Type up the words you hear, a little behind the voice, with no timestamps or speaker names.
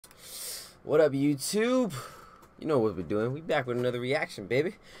What up, YouTube? You know what we're doing. We back with another reaction,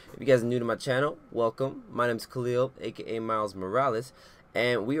 baby. If you guys are new to my channel, welcome. My name's Khalil, aka Miles Morales,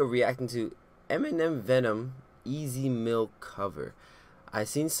 and we are reacting to Eminem Venom Easy Mill cover. I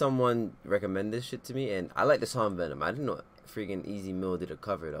seen someone recommend this shit to me, and I like the song Venom. I didn't know freaking Easy Mill did a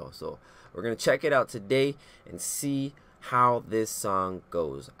cover though, so we're gonna check it out today and see how this song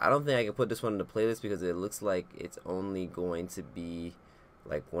goes. I don't think I can put this one in the playlist because it looks like it's only going to be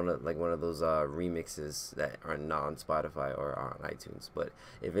like one of those remixes that are not on Spotify or on iTunes. But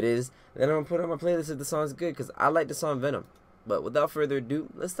if it is, then I'm gonna put it on my playlist if the song's good, because I like the song Venom. But without further ado,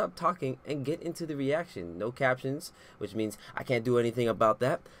 let's stop talking and get into the reaction. No captions, which means I can't do anything about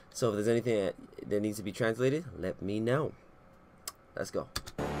that. So if there's anything that needs to be translated, let me know. Let's go.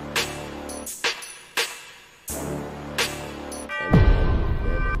 Venom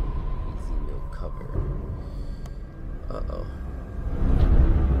Easy Mill cover. Uh-oh.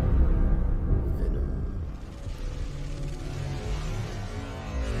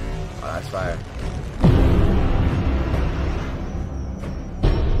 Oh, that's fire.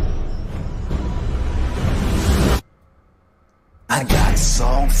 I got a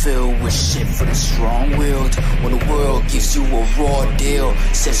song filled with shit for the strong-willed. When the world gives you a raw deal,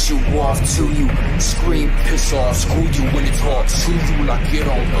 sets you off to you, scream, piss off, screw you when it talks to you like it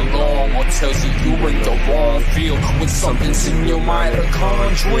don't belong, or tells you you in the wrong field when something's in your mind a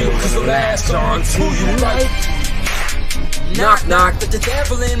conjuring, cause the last time to you like knock, knock, but the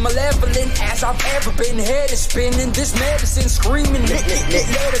devil in malevolent as I've ever been. Head is spinning, this medicine screaming, lick,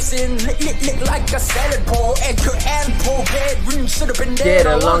 medicine, lick like a salad bowl. Edgar Allan Poe, bedroom should have been dead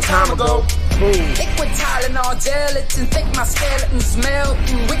a long time ago. Liquid Tylenol, gelatin, think my skeleton's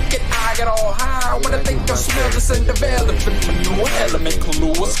melting. Wicked, I get all high when I think I smell this and developing a new element.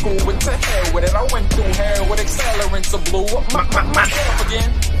 Clue, a school went to hell with it. I went through hell with accelerants of blue. Myself again.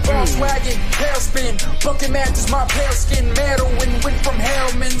 Volkswagen, tailspin, bucket matches my pale skin, metal and went from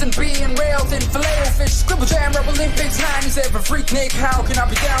Hellman's and being railed in filet-o-fish, scribble jam, rebel Olympics, 97 freak Nick, how can I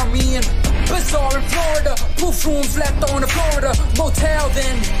be down me in Bizarre in Florida, proof rooms left on the Florida motel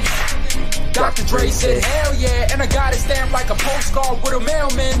then. Dr. Dre said hell yeah, and I got it stamped like a postcard with a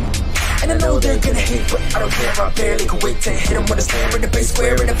mailman. And I know they're gonna hate, but I don't care, I barely can wait to hit them with a stare in the face,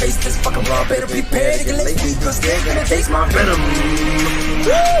 square in the face. This fucking raw better prepare to get lazy, cause they're gonna taste my venom.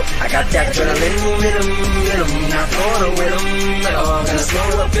 I got that adrenaline momentum, not gonna win them at all, gonna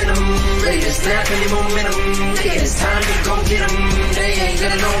slow up in them, ready to snap any momentum. Yeah, it's time to go get them, they ain't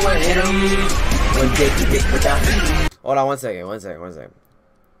gonna know what hit them when they get big without me. Hold on, one second.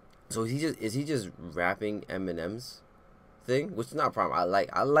 So is he just rapping Eminem's thing, which is not a problem.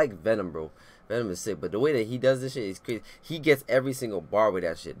 I like Venom, bro. Venom is sick, but the way that he does this shit is crazy. He gets every single bar with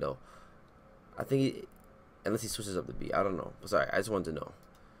that shit though. I think unless he switches up the beat, I don't know. Sorry, I just wanted to know.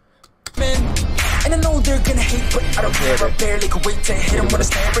 And I know they're gonna hate, but I don't care, I barely can wait to hit them with a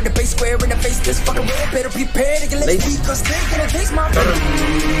stare in the face, square in the face. This fucking world better prepare to get lazy, cause they're gonna taste my venom.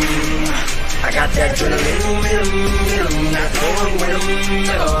 I got that adrenaline momentum, not going with them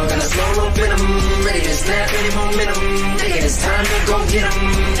at all, gonna slow up in them, ready to snap any momentum. Yeah, it's time to go get them,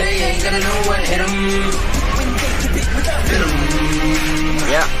 they ain't gonna know what hit them when they get big without venom.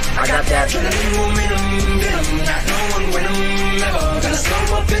 Yeah, I got that adrenaline momentum, not going with them at all, gonna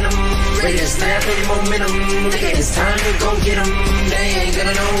slow up in them, ready to snap any momentum. Yeah, it's time to go get them, they ain't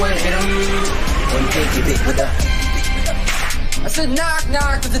gonna know what hit them when they get big without. I said knock,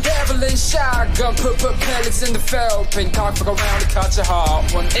 knock with the devil in shotgun, put pellets in the felt pen, talk fuck around and catch a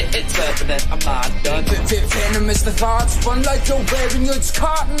hot one. It's evident I'm not done. Venom is the thoughts, run like you're wearing your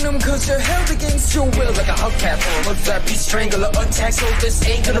cotton them, cause you're held against your will like a hubcap or a flat piece strangler attack. So this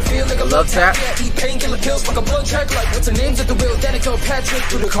ain't gonna feel like a love tap. Yeah, eat painkiller pills like a blood track, like what's her name's at the wheel, then I go Patrick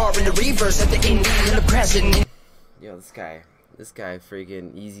through the car in the reverse at the Indie in the present. Yo, this guy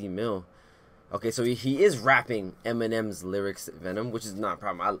freaking Easy Mill. Okay, so he is rapping Eminem's lyrics, Venom, which is not a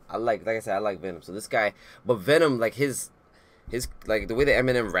problem. I like I said, I like Venom. So this guy, but Venom, like his like the way that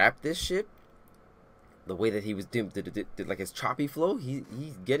Eminem rapped this shit, the way that he was doing like his choppy flow,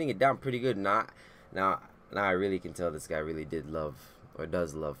 he's getting it down pretty good. Now I really can tell this guy really did love or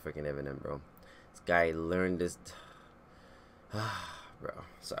does love freaking Eminem, bro. This guy learned this, bro.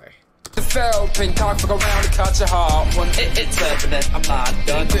 Sorry. The felt pen, talk fuck around and catch a hot one. It's evident I'm not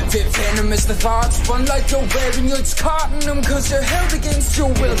done. Venom is the thoughts, run like you're wearing your cotton them, cause you're held against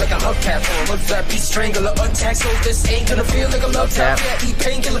your will like a hubcap or a flat piece strangler attack. So this ain't gonna feel like a love tap. Yeah, eat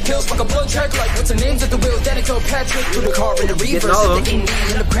painkiller pills like a blood track, like what's her name's at the wheel, then I go Patrick through the car in the reverse at the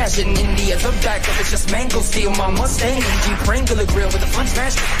Indie in the crash in India. The back of it's just mango steel, my Mustang Jeep Wrangler grill with a front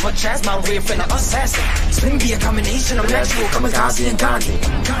smash, much as my rear finna assassin. Spin be a combination of natural kamikaze and Gandhi.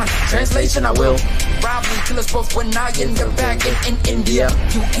 Translation, I will probably kill us both when I end up back in India.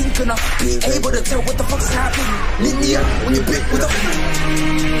 You ain't gonna be able to tell what the fuck's happening India when you bit with a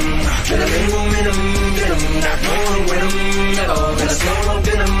venom, not going with them. Never gonna slow up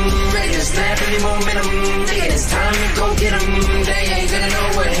in them. Ready to snap any momentum. Nigga, it's time to go get them. They ain't gonna know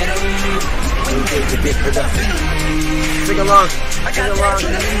what hit them. When you get bit with a venom. Sing along. I got that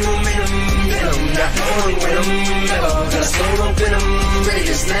adrenaline momentum. Not going with them. Never gonna slow up in them. Ready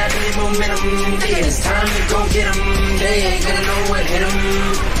to snap any momentum. Nigga, it's time to go get them. They ain't gonna know what hit them.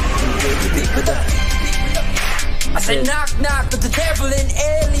 When you get bit with a I said knock knock with the devil and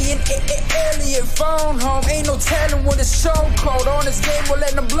alien phone home. Ain't no telling when it's so cold. On this game we'll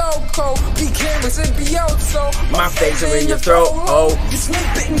let them blow cold. Be cameras and be out so my face are in your throat. Oh, you snake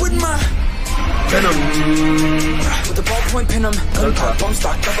bitten with my venom. With the ballpoint pin him. Gun pop, bump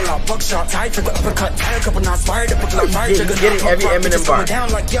stock, double out, buckshot, tied for the uppercut, tied a couple knots, fired up, like fire jugger. Getting every Eminem bar.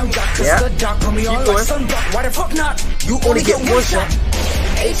 Down like young doc, cause the doc put me on like sunblock. Why the fuck not? You only get one shot.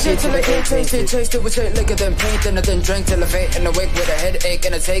 Ate shit till I can't taste it. Taste it with straight liquor, then paint, and then drink till I fade and awake with a headache.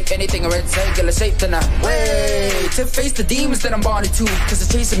 And I take anything or it's regular shape, then I wait to face the demons that I'm bonded to. Cause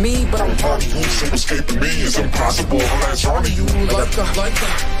it's chasing me, but I'm part of you. So escaping me is impossible. That's harming you like a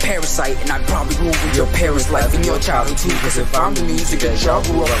parasite. And I probably ruin your parents' life and your childhood too. Cause if I'm the music that y'all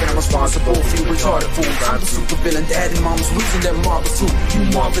grew up, then I'm responsible for you retarded fools. I'm the super villain, dad and mom's losing their marbles too. You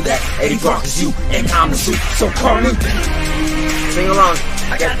marvel that Eddie Brock is you, and I'm the suit. So call me. Sing along.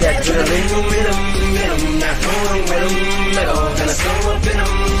 I got that adrenaline momentum, not going with them. Never gonna slow up in them.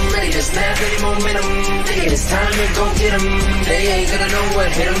 Ready to snap any momentum. Nigga, it's time to go get them. They ain't gonna know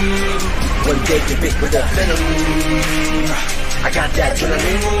what hit them. When they get bit with the venom. I got that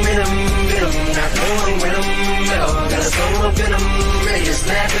adrenaline momentum, not going with them. Never gonna slow up in them. Ready to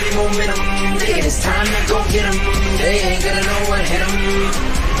snap any momentum. Nigga, it's time to go get them. They ain't gonna know what hit them.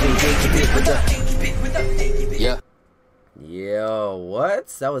 When they get bit with the yeah. Yo, what?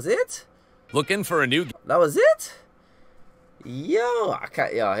 That was it? Looking for a new... That was it? Yo,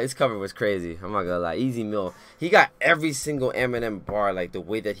 his cover was crazy. I'm not gonna lie. Easy Mill. He got every single Eminem bar, like the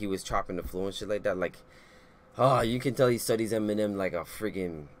way that he was chopping the flow and shit like that. Like, oh, you can tell he studies Eminem like a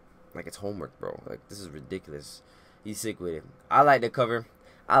friggin', like it's homework, bro. Like, this is ridiculous. He's sick with it. I like the cover.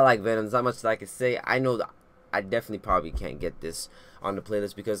 I like Venom. There's not much that I can say. I know that I definitely probably can't get this on the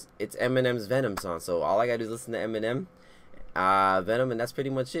playlist because it's Eminem's Venom song. So all I gotta do is listen to Eminem, Venom, and that's pretty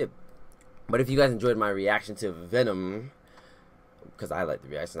much it. But if you guys enjoyed my reaction to Venom, because I like the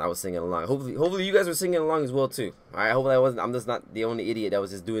reaction, I was singing along. Hopefully you guys were singing along as well too. Alright, hopefully I'm just not the only idiot that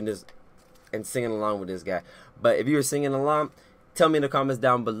was just doing this and singing along with this guy. But if you were singing along, tell me in the comments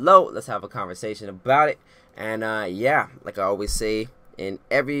down below. Let's have a conversation about it. And yeah, like I always say in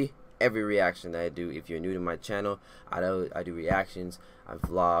every reaction that I do, if you're new to my channel, I do reactions, I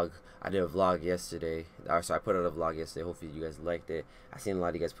vlog. I did a vlog yesterday. So I put out a vlog yesterday. Hopefully you guys liked it. I seen a lot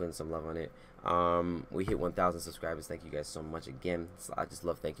of you guys putting some love on it. We hit 1,000 subscribers. Thank you guys so much again. So I just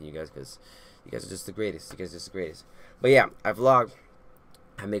love thanking you guys because you guys are just the greatest. You guys are just the greatest. But yeah, I vlog.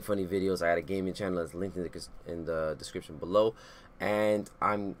 I make funny videos. I got a gaming channel that's linked in the description below. And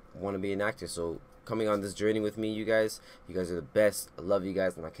I want to be an actor. So coming on this journey with me, you guys are the best. I love you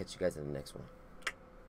guys, and I'll catch you guys in the next one.